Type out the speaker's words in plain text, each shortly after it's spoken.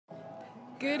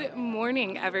Good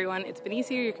morning, everyone. It's Benice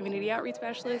here, your community outreach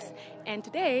specialist, and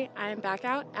today I'm back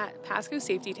out at Pasco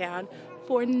Safety Town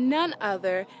for none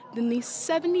other than the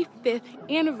 75th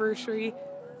anniversary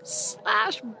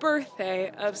 / birthday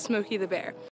of Smokey the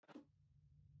Bear.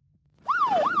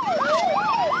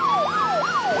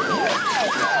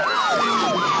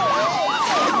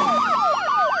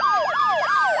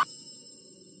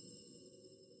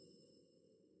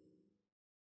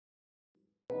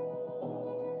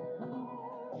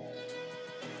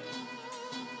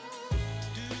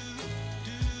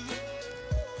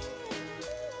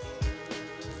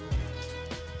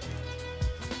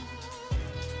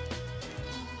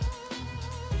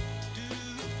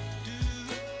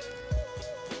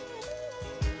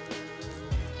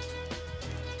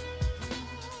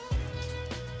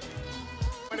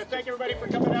 Thank everybody for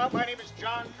coming out. My name is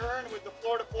John Kern with the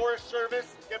Florida Forest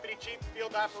Service, Deputy Chief of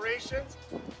Field Operations.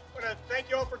 I want to thank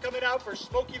you all for coming out for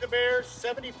Smokey the Bear's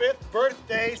 75th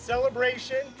birthday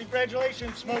celebration.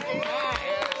 Congratulations, Smokey.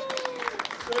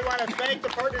 So we want to thank the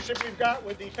partnership we've got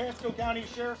with the Pasco County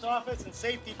Sheriff's Office and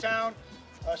Safety Town.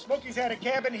 Smokey's had a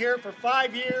cabin here for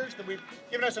 5 years that we've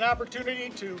given us an opportunity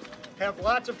to have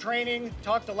lots of training,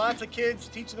 talk to lots of kids,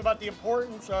 teach them about the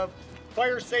importance of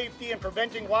fire safety and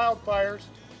preventing wildfires.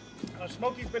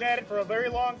 Smokey's been at it for a very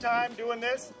long time doing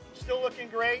this, still looking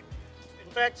great.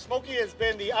 In fact, Smokey has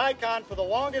been the icon for the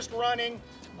longest running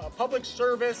public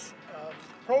service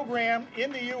program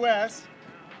in the U.S.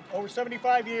 Over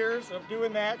 75 years of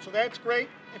doing that, so that's great.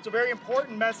 It's a very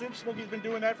important message. Smokey's been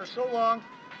doing that for so long,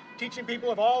 teaching people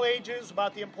of all ages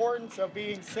about the importance of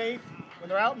being safe when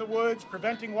they're out in the woods,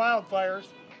 preventing wildfires.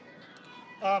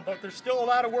 But there's still a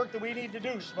lot of work that we need to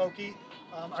do, Smokey.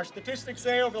 Our statistics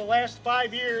say over the last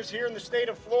 5 years here in the state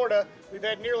of Florida, we've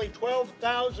had nearly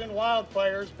 12,000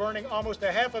 wildfires burning almost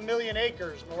 500,000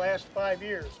 acres in the last 5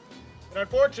 years. And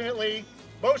unfortunately,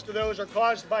 most of those are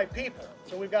caused by people.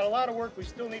 So we've got a lot of work we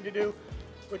still need to do,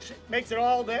 which makes it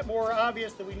all that more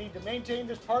obvious that we need to maintain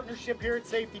this partnership here at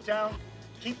Safety Town,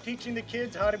 keep teaching the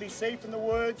kids how to be safe in the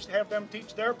woods, have them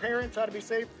teach their parents how to be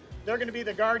safe. They're going to be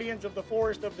the guardians of the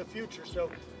forest of the future. So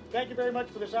thank you very much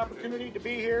for this opportunity to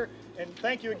be here, and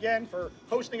thank you again for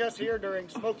hosting us here during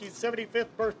Smokey's 75th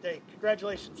birthday.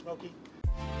 Congratulations, Smokey.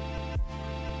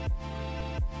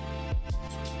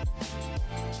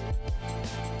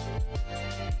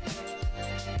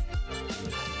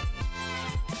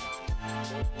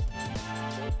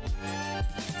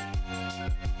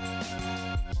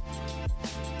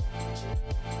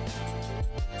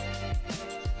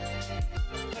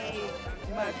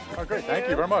 Oh, great. Thank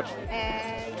you very much.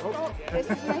 And this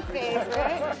is my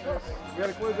favorite. You got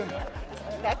a quiz in?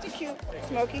 That's a cute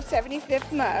Smokey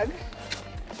 75th mug.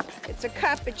 It's a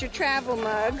cup, it's your travel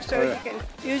mug, so you can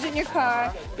use it in your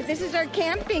car. But this is our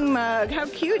camping mug. How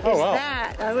cute is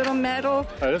that? A little metal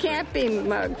camping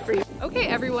mug for you. Okay,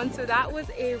 everyone, so that was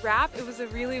a wrap. It was a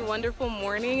really wonderful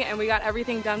morning, and we got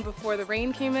everything done before the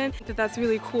rain came in. That's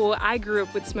really cool. I grew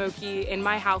up with Smokey in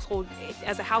my household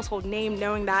as a household name,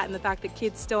 knowing that, and the fact that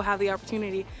kids still have the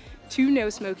opportunity to know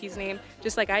Smokey's name,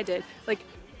 just like I did. Like,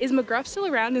 is McGruff still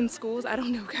around in schools? I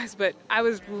don't know, guys, but I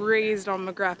was raised on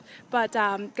McGruff. But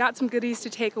got some goodies to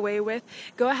take away with.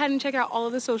 Go ahead and check out all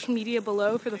of the social media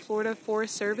below for the Florida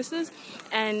Forest Services,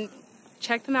 and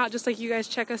check them out just like you guys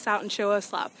check us out and show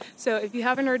us love. So if you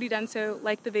haven't already done so,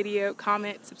 like the video,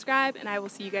 comment, subscribe, and I will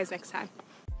see you guys next time.